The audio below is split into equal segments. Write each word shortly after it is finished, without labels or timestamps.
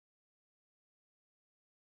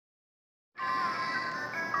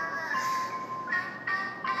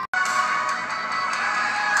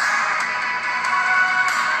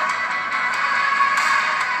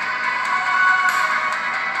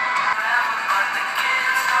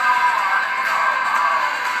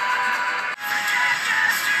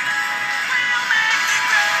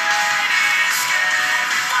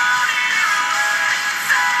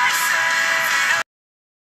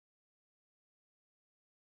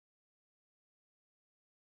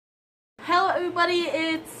Hello everybody,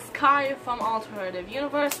 it's Kai from Alternative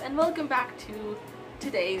Universe and welcome back to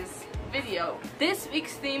today's video. This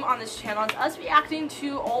week's theme on this channel is us reacting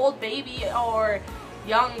to old baby or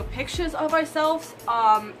young pictures of ourselves.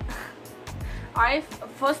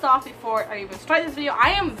 First off, before I even start this video,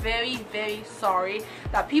 I am very sorry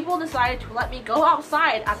that people decided to let me go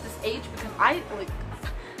outside at this age because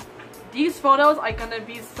these photos are gonna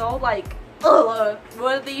be so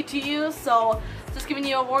worthy to you, so just giving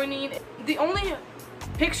you a warning. The only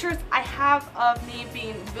pictures I have of me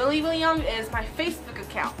being really young is my Facebook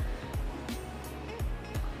account.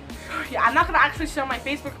 Yeah, I'm not gonna actually show my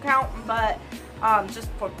Facebook account, but just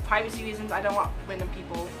for privacy reasons, I don't want random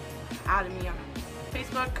people adding me on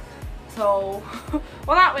Facebook. So,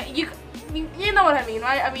 well, not you know what I mean,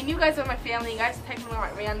 right? I mean, you guys are my family. You guys technically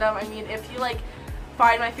aren't random. I mean, if you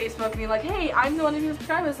find my Facebook and you're like, hey, I'm the one who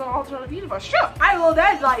subscribes on Alternative Universe, sure, I will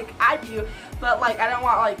then add you, but I don't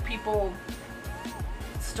want people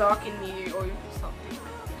stalking me or something.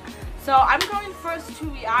 So I'm going first to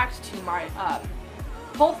react to my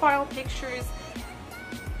profile pictures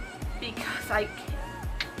because I can.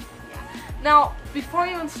 Yeah. Now, before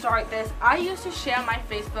I even start this, I used to share my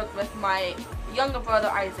Facebook with my younger brother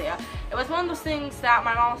Isaiah. It was one of those things that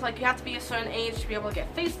my mom was like, you have to be a certain age to be able to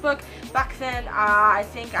get Facebook. Back then, I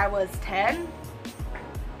think I was 10,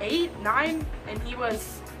 8, 9, and he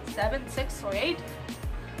was 7, 6, or 8.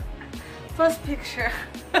 First picture.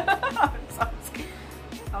 I'm so scared.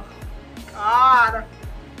 Oh, God.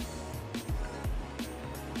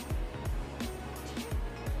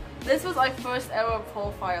 This was my first ever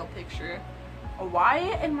profile picture. Why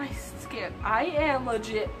am I scared? I am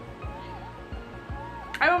legit.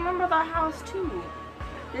 I remember that house too.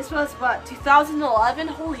 This was what, 2011?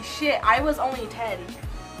 Holy shit, I was only 10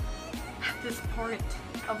 at this point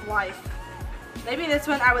of life. Maybe this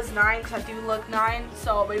one I was 9 because I do look 9,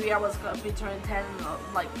 so maybe I was gonna be turning 10 in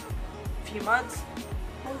a few months.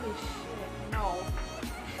 Holy shit, no.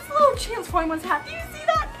 His little Transformers hat, do you see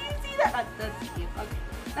that? Do you see that? That's cute. Okay,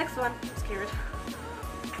 next one. I'm scared.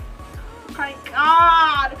 Oh my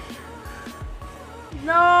God.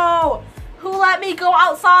 No! Who let me go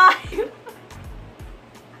outside?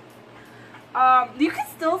 You can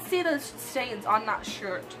still see the stains on that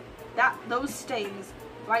shirt. Those stains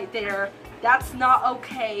right there. That's not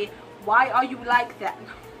okay. Why are you like that?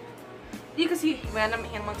 You can see random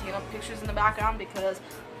Hannah Montana pictures in the background because,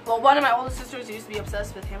 well, one of my older sisters used to be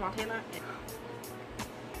obsessed with Hannah Montana.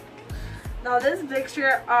 Now this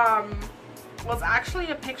picture was actually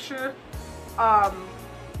a picture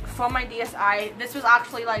from my DSi. This was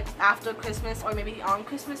actually after Christmas or maybe on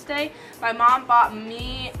Christmas Day. My mom bought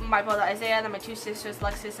me, my brother Isaiah, and then my two sisters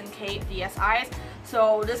Lexis and Kate DSi's.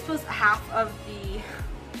 So this was half of the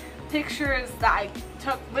pictures that I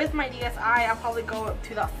took with my DSi. I'll probably go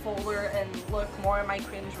to that folder and look more at my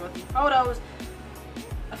cringe-worthy photos.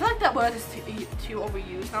 I feel like that word is too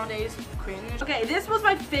overused nowadays. Cringe. Okay, this was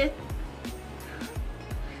my fifth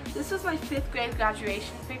grade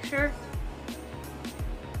graduation picture.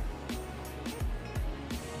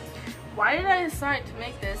 Why did I decide to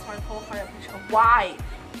make this my profile picture? Why?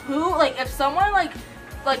 Who? If someone like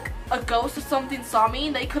a ghost or something saw me,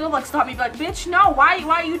 they could have stopped me, and be like, bitch, no, why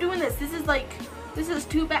are you doing this? This is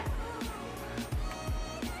too bad.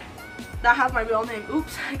 That has my real name.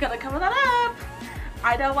 Oops, I gotta cover that up.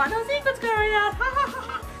 I don't want no secrets going out.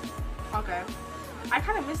 Okay. I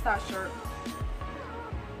kind of missed that shirt.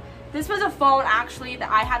 This was a phone actually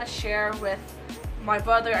that I had to share with my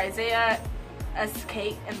brother Isaiah, as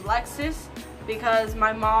Kate and Lexis, because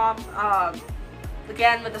my mom,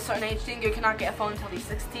 again with a certain age thing, you cannot get a phone until he's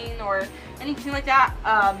 16 or anything like that.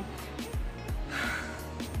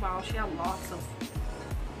 Wow, she had lots of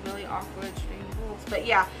really awkward strange rules. But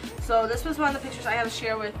yeah, so this was one of the pictures I had to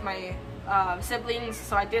share with my siblings,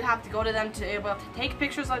 so I did have to go to them to be able to take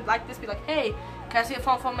pictures like this, be like, hey, can I see a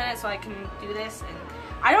phone for a minute so I can do this? And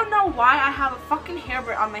I don't know why I have a fucking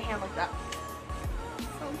hairbrush on my hand like that.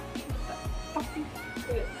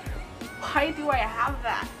 Why do I have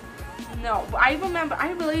that? No, I remember,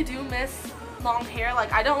 I really do miss long hair.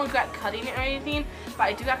 I don't regret cutting it or anything, but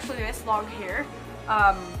I do actually miss long hair.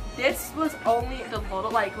 This was only the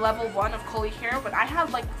little, level 1 of curly hair, but I had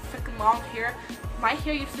freaking long hair. My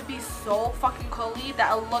hair used to be so fucking curly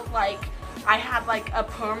that it looked like I had a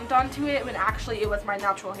perm done to it when actually it was my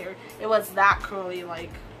natural hair. It was that curly,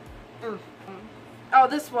 Oh,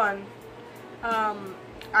 this one.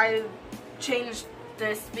 I changed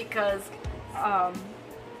this because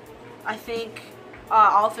I think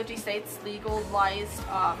all 50 states legalized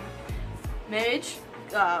marriage.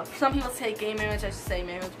 Some people say gay marriage. I just say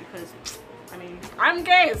marriage because I mean I'm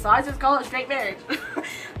gay, so I just call it straight marriage.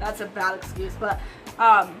 That's a bad excuse, but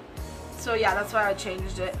so yeah, that's why I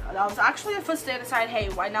changed it. That was actually the first day I decided, hey,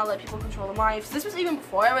 why not let people control the lives? This was even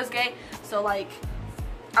before I was gay, so like,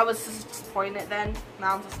 I was just disappointed then.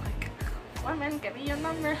 Now I'm just like, woman, give me your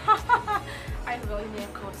number. I really need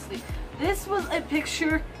to go to sleep. This was a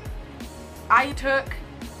picture I took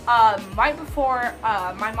right before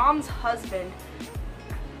my mom's husband,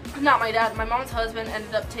 not my dad, my mom's husband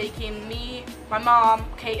ended up taking me, my mom,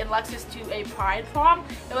 Kate, and Lexus to a pride prom.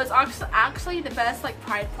 It was actually the best like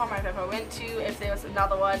pride prom I've ever went to. If there was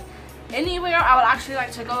another one anywhere, I would actually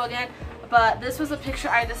like to go again. But this was a picture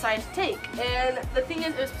I decided to take. And the thing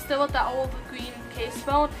is, it was still with that old green case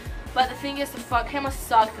phone. But the thing is, the front camera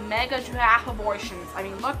sucked. Mega giraffe abortions. I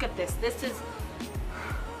mean, look at this. This is,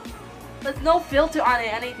 there's no filter on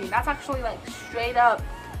it, anything. That's actually like straight up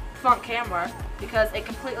front camera, because it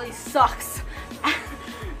completely sucks.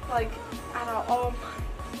 Like, I don't know.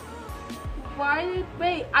 Why?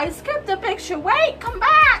 Wait, I skipped the picture. Wait, come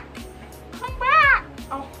back. Come back.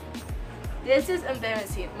 Oh, this is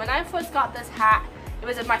embarrassing. When I first got this hat, it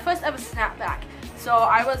was my first ever snapback. So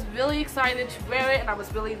I was really excited to wear it, and I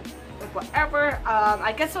was really like whatever.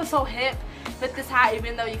 I guess I was so hip with this hat,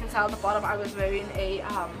 even though you can tell at the bottom I was wearing a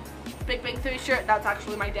Big Bang Theory shirt. That's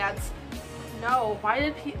actually my dad's. No, why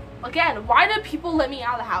did people let me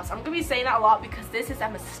out of the house? I'm gonna be saying that a lot because this is a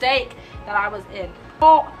mistake that I was in.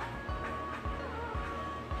 Oh,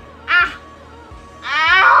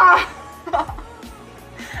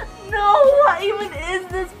 no, what even is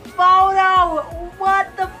this photo?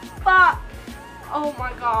 What the fuck? Oh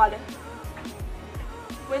my god.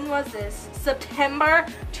 When was this? September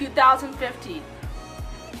 2015.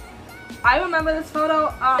 I remember this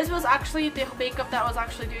photo. This was actually the makeup that I was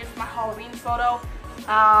actually doing for my Halloween photo.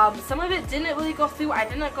 Some of it didn't really go through. I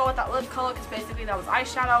didn't go with that lip color because basically that was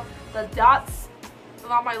eyeshadow. The dots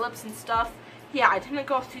around my lips and stuff. Yeah, I didn't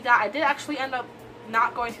go through that. I did actually end up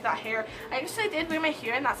not going through that hair. I actually did wear my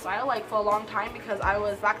hair in that style like for a long time because I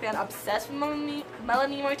was back then obsessed with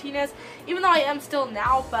Melanie Martinez. Even though I am still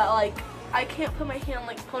now, but like I can't put my hair in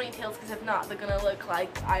like ponytails because if not, they're gonna look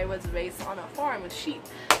like I was raised on a farm with sheep.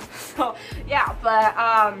 So yeah, but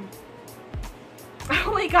I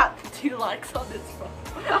only got 2 likes on this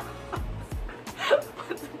photo.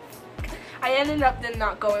 I ended up then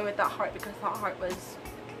not going with that heart because that heart was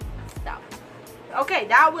that. Okay,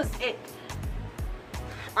 that was it.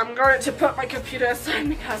 I'm going to put my computer aside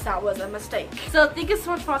because that was a mistake. So thank you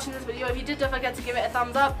so much for watching this video. If you did, don't forget to give it a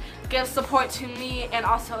thumbs up. Give support to me and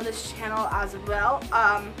also this channel as well.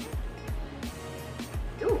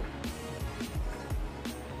 Ooh.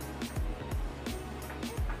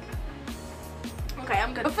 Okay,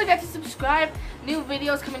 I'm good. Don't forget to subscribe. New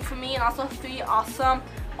videos coming from me and also 3 awesome,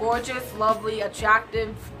 gorgeous, lovely,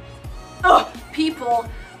 attractive people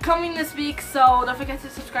coming this week. So don't forget to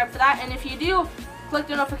subscribe for that. And if you do, click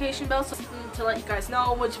the notification bell to let you guys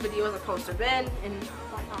know which videos I posted in and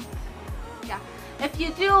whatnot. Yeah. If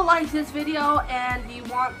you do like this video and you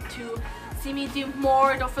want to see me do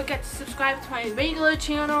more, don't forget to subscribe to my regular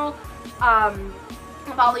channel. I'll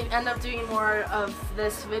probably end up doing more of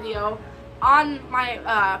this video on my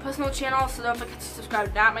personal channel, so don't forget to subscribe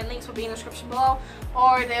to that. My links will be in the description below,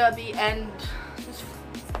 or there will be end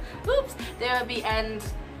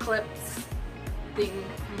clips thing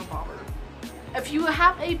from the barber. If you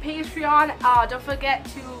have a Patreon, don't forget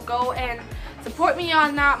to go and support me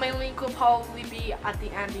on that. My link will probably be at the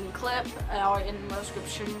ending clip or in the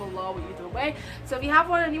description below, either way. So if you have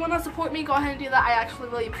one and you want to support me, go ahead and do that. I actually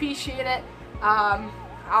really appreciate it.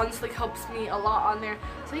 Honestly helps me a lot on there.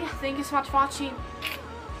 So yeah, thank you so much for watching,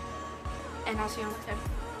 and I'll see you next time.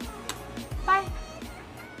 Bye.